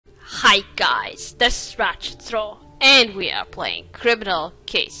Hi guys, this is Ratchet Throw, and we are playing Criminal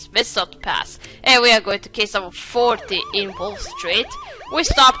Case Without Pass, and we are going to case number 40 in Wall Street. We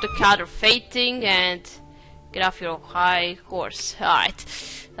stopped the counterfeiting and get off your high horse.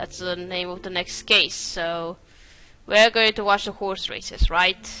 Alright, that's the name of the next case. So we're going to watch the horse races,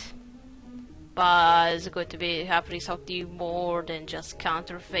 right? But it's going to be happening something more than just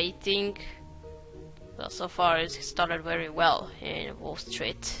counterfeiting. Well, so far it's started very well in Wall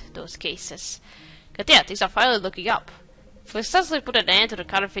Street, those cases. But yeah, things are finally looking up. We successfully put an end to the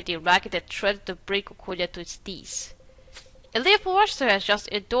counterfeiting racket that threatened to bring Concordia to its knees. Leopold Washington has just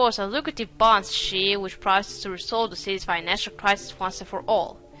endorsed a lucrative bond scheme which promises to resolve the city's financial crisis once and for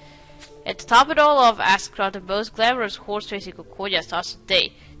all. At the top of it all of Ashcroft, the most glamorous horse race in Concordia starts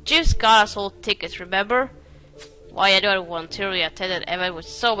today. Jim Scott has sold tickets, remember? Why anyone voluntarily attended an event with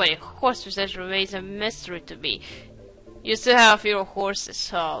so many horse races remains a mystery to me. You still have fewer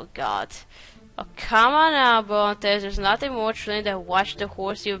horses, oh god. Oh, come on now, Bontes. There's nothing more thrilling than watching the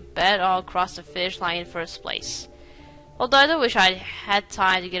horse you bet on cross the finish line in first place. Although I do wish I had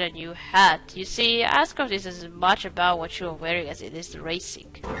time to get a new hat. You see, Ashcroft is as much about what you are wearing as it is the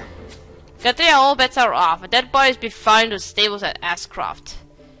racing. Katrina, all bets are off. A dead body's been found in the stables at Ashcroft.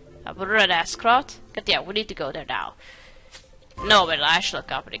 I put her at Ashcroft? Katia, we need to go there now. No, but I should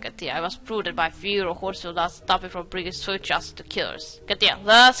accompany Katia. I must prove that my fear of horse will not stop me from bringing swift justice to killers. Katia,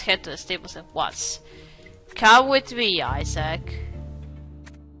 let's head to the stables at once. Come with me, Isaac.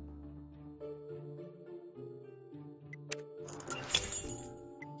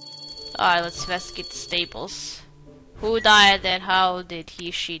 Alright, let's investigate the stables. Who died and how did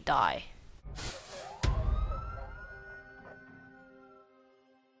she die?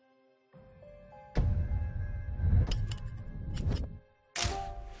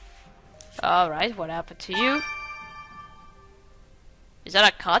 Alright, what happened to you? Is that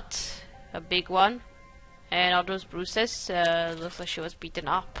a cut? A big one? And all those bruises? Looks like she was beaten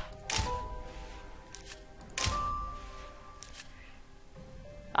up.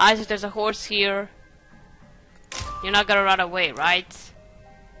 Isaac, there's a horse here. You're not gonna run away, right?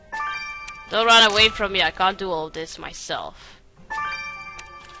 Don't run away from me, I can't do all this myself.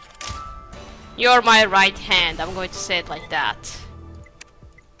 You're my right hand, I'm going to say it like that.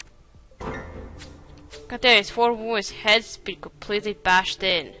 God damn, his four wounds, his head's been completely bashed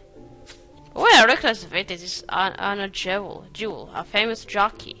in. Oh, I recognize the face. This is Anna Jewel, a famous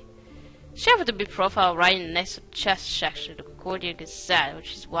jockey. She happened to be profiled right next to the chess section of the Concordia Gazette,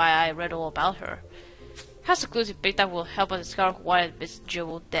 which is why I read all about her. Has the clues he picked up will help us discover why it Miss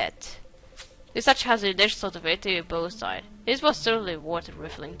Jewel dead. Research has the initial sort of victory on both sides. It is most certainly worth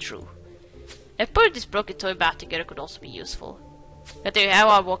riffling through. And putting this broken toy back together could also be useful. But there you have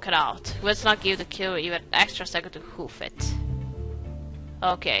our work cut out. Let's not give the killer even an extra second to hoof it.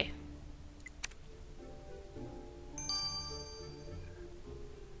 Okay.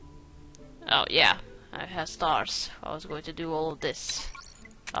 Oh yeah, I have stars. I was going to do all of this.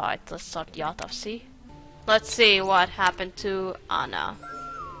 Alright, let's start the autopsy. Let's see what happened to Anna.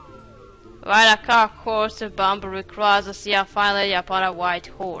 Ride a car horse to Bunbury Cross to see a fine lady upon a white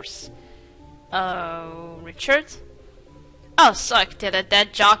horse. Richard? Oh, suck that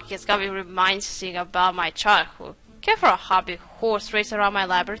dead jockey has got me reminding about my childhood. Care for a hobby horse race around my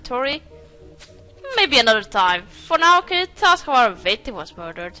laboratory? Maybe another time. For now, can you tell us how our victim was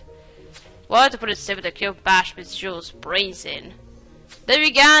murdered? Well, to put it simply, the kill bashed Miss Jewel's brains in. They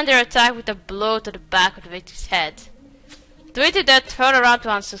began their attack with a blow to the back of the victim's head. The victim then turned around to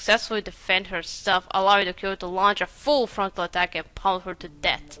unsuccessfully defend herself, allowing the killer to launch a full frontal attack and pummel her to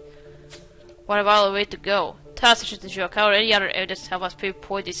death. What a violent way to go. Tell us, did you encounter any other evidence to help us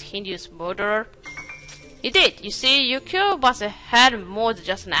pinpoint this hideous murderer? You did. You see, your killer must have had more than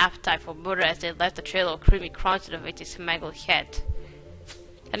just an appetite for murder as they left a trail of creamy crumbs to the victim's mangled head.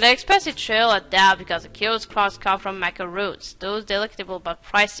 An expensive trail at that because the killer's crumbs come from macaroons, those delectable but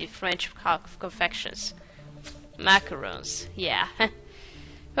pricey French confections. Macaroons, yeah.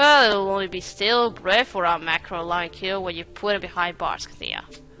 Well, it'll only be stale bread for our macaron-loving killer when you put him behind bars, yeah.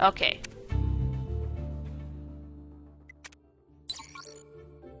 Okay.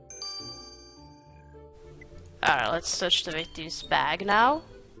 Alright, let's search the victim's bag now.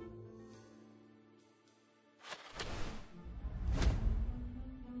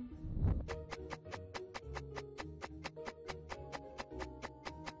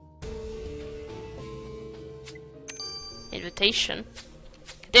 Invitation.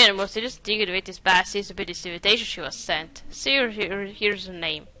 Then the most interesting thing in the victim's bag seems to be this invitation she was sent. See here's her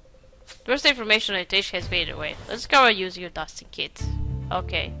name. The rest of the information on the invitation has faded away. Let's go and use your dusting kit.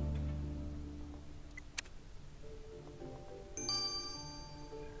 Okay.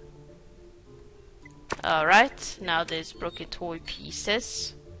 Alright, now there's broken toy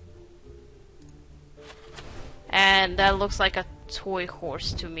pieces. And that looks like a toy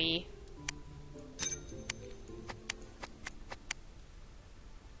horse to me.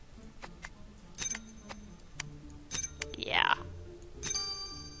 Yeah.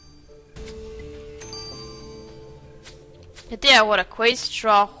 Idea what a quaint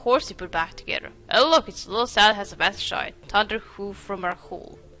straw horse he put back together. Oh look, it's a little sad, has a message on it. Thunder Hoof from our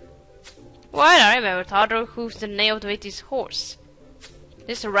hole. Why I remember Thunder Hoof's the name of the Waity's horse.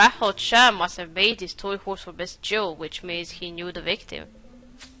 This Rahul chap must have made this toy horse for Miss Jewel, which means he knew the victim.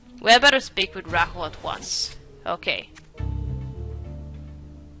 We had better speak with Rahul at once. Okay.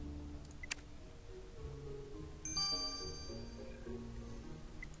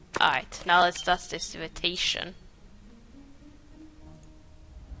 Alright, now let's dust this invitation.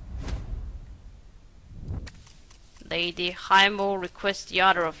 Lady Highmore requests the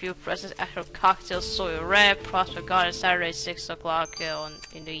honor of your presence at her cocktail soiree, Prospect Garden, Saturday 6 o'clock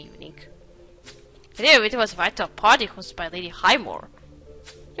in the evening. Anyway, it was invited to a party hosted by Lady Highmore.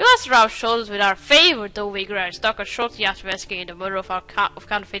 You must rub shoulders with our favorite Dovey aristocrat shortly after investigating the murder of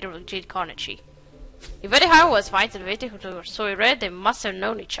Count Fatal Jade Carnegie. If Lady Highmore was invited to waiting to her soiree, they must have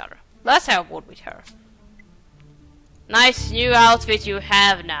known each other. Let's have a word with her. Nice new outfit you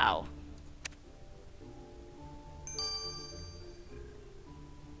have now.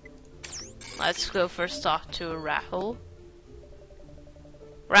 Let's go first talk to Rahul.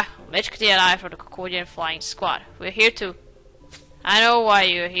 Rahul, Mitchkity and I from the Concordian Flying Squad. We're here to... I know why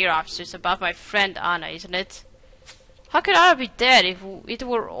you're here, officer. It's about my friend Anna, isn't it? How could Anna be dead if it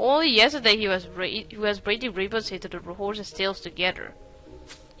were only yesterday he was braiding ribbons into the horse's tails together?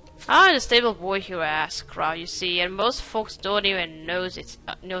 I'm the stable boy here at Ascroft, you see, and most folks don't even knows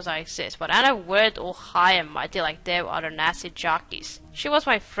I exist. But Anna weren't all high and mighty like them other nasty jockeys. She was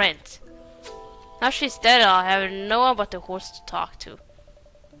my friend. Now she's dead, I'll have no one but the horse to talk to.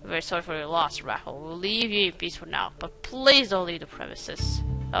 I'm very sorry for your loss, Rahul. We'll leave you in peace for now, but please don't leave the premises.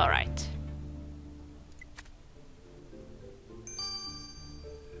 Alright.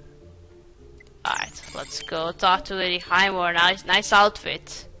 Alright, let's go talk to Lady Highmore. Nice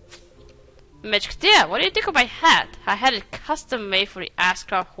outfit. Mitchktia, what do you think of my hat? I had it custom made for the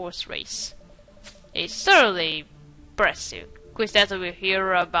Ascroft horse race. It's certainly impressive. Coincidentally, we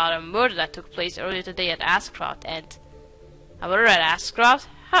hear about a murder that took place earlier today at Ascroft, and a murder at Ascroft?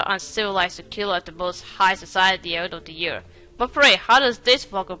 How uncivilized to kill at the most high society at the end of the year. But pray, how does this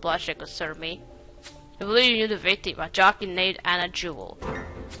vulgar bloodshed concern me? I believe you knew the victim, a jockey named Anna Jewel.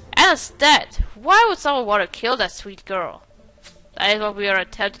 Anna's dead. Why would someone want to kill that sweet girl? That is what we are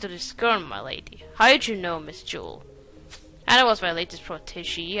attempting to discover, my lady. How did you know, Miss Jewel? Anna was my latest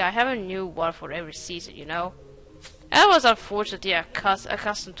protégée. I have a new one for every season, you know. Anna was unfortunately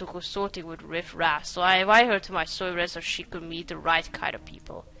accustomed to consorting with riff-raff, so I invited her to my soiree so she could meet the right kind of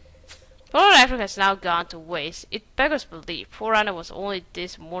people. But all that effort has now gone to waste. It beggars belief. Poor Anna was only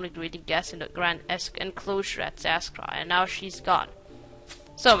this morning greeting guests in the grand enclosure at Ascroft, and now she's gone.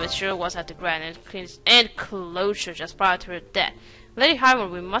 So Miss Jewel was at the grand enclosure just prior to her death. Lady Highmore,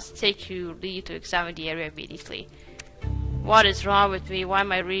 we must take you leave to examine the area immediately. What is wrong with me? Why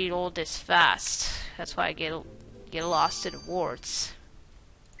am I reading all this fast? That's why I get lost in words.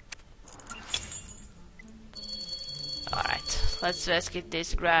 Alright, let's investigate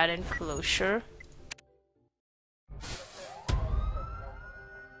this grand enclosure.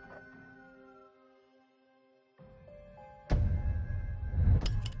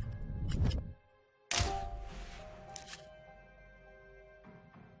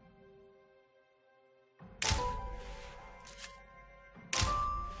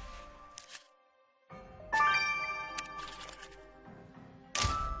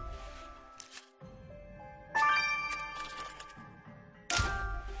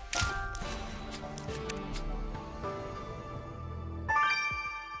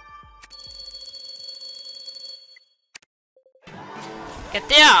 Get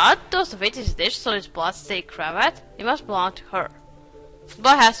there! Those Viti's dish on his blood-stained cravat? It must belong to her.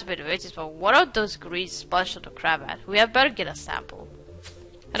 Blood has to be the Viti's, but what are those grease splashed on the cravat? We had better get a sample.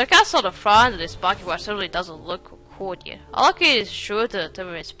 And I can't saw the front of this bucket, but certainly doesn't look cordial. I'll look at it sure to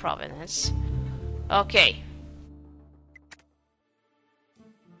determine its provenance. Okay.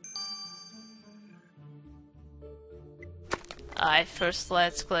 Alright, first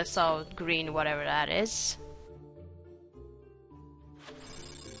let's cleanse out green, whatever that is.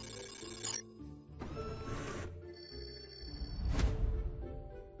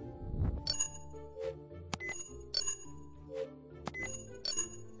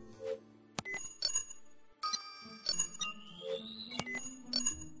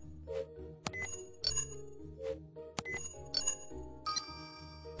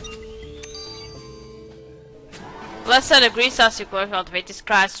 let's send a green sassy question on the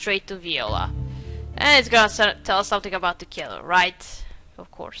describe straight to Viola. And it's gonna tell us something about the killer, right?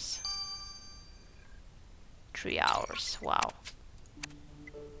 Of course. 3 hours, wow.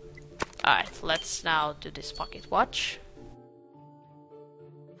 Alright, let's now do this pocket watch.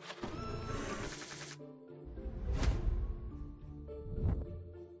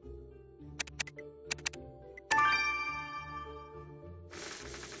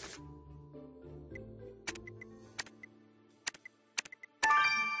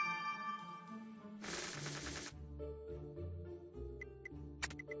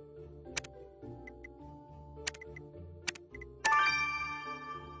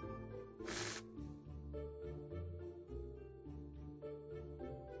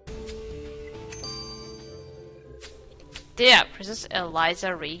 Yeah, Princess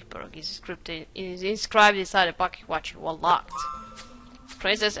Eliza Rayburg is inscribed inside the pocket watch you unlocked.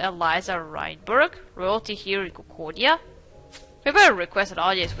 Princess Eliza Rayburg, royalty here in Concordia. We better request an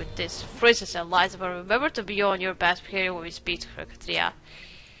audience with this Princess Eliza, but remember to be on your best behavior when we speak to her, Katria.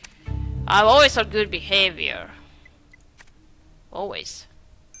 I'm always on good behavior. Always.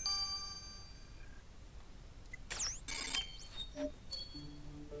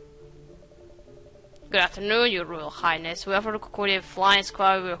 Good afternoon, Your Royal Highness. We are from the Concordia Flying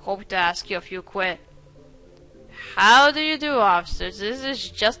Squad. We were hoping to ask you a few questions. How do you do, officers? This is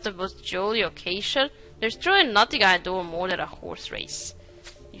just the most jolly occasion. There's truly nothing I adore more than a horse race.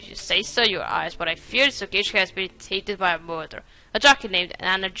 If you say so, Your Eyes, but I fear this occasion has been tainted by a murder. A jockey named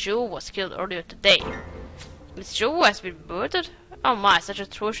Anna Jewel was killed earlier today. Miss Jewel has been murdered? Oh my, such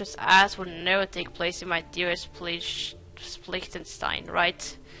atrocious acts would never take place in my dearest place, Splichtenstein,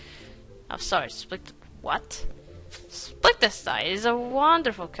 right? I'm sorry, what? Splichtenstein is a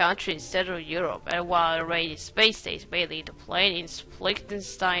wonderful country in Central Europe, and while a rainy space stays mainly in the plain, in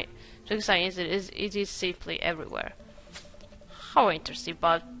Splichtenstein it is simply everywhere. How interesting,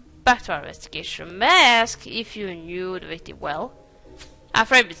 but back to our investigation. May I ask if you knew the victim well? I'm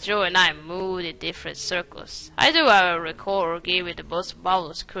afraid Miss Joe and I moved in different circles. I do recall her giving the most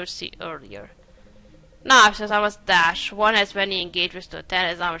marvelous courtesy earlier. Now, since I was Dash, one has many engagements to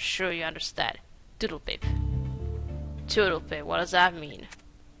attend, as I'm sure you understand. Toodlepip. Toodlepip, what does that mean?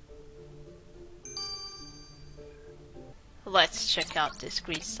 Let's check out this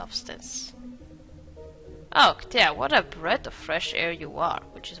green substance. Oh, Katia, what a breath of fresh air you are,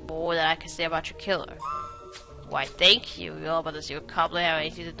 which is more than I can say about your killer. Why, thank you, but does your cobbler have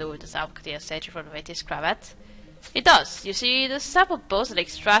anything to do with the sample Katia sent you from the Vetis cravat? It does. You see, the sample boasts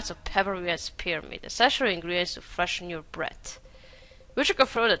extracts of peppermint and spearmint, essential ingredients to freshen your breath. We should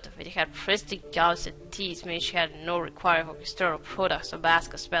confirm that the Vetis had pristine gums and teeth, meaning she had no requirement for external products to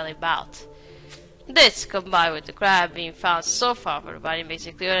mask a smelly mouth. This, combined with the crab being found so far from the body, makes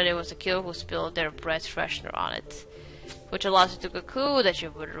it clear that it was the killer who spilled their breath freshener on it, which allows you to conclude that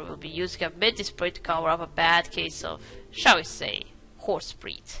your murderer will be using a minty spray to cover up a bad case of, shall we say, horse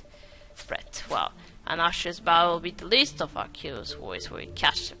breath. Well, an usher's bow will be the least of our killer's voice when we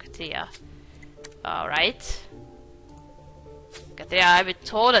catch the Katia. Alright. Katia, I've been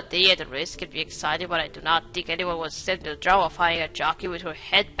told that they at the race can be exciting, but I do not think anyone was sent to the drama of finding a jockey with her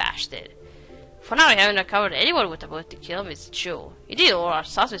head bashed in. For now, I haven't uncovered anyone with the ability to kill Miss Jewel. Indeed, all our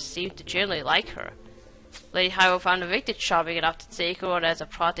suspects seem to generally like her. Lady Hyro found the victim charming enough to take her on as a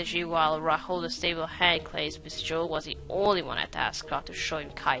protege, while Rahul, the stable hand, claims Miss Jewel was the only one at Ascot to show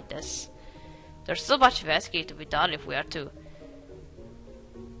him kindness. There's still much investigating to be done if we are to...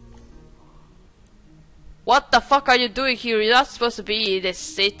 What the fuck are you doing here? You're not supposed to be in this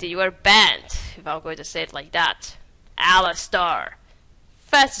city. You are banned, if I'm going to say it like that. Alistar.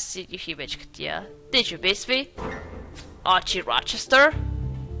 Fancy seeing you, image, Katia. Did you miss me? Archie Rochester?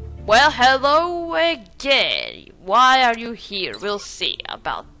 Well, hello again. Why are you here? We'll see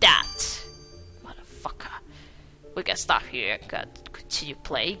about that. Motherfucker. We can stop here and continue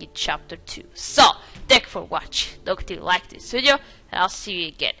playing in chapter 2. So, thank you for watching. Don't forget to like this video, and I'll see you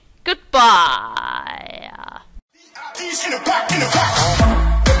again. Goodbye.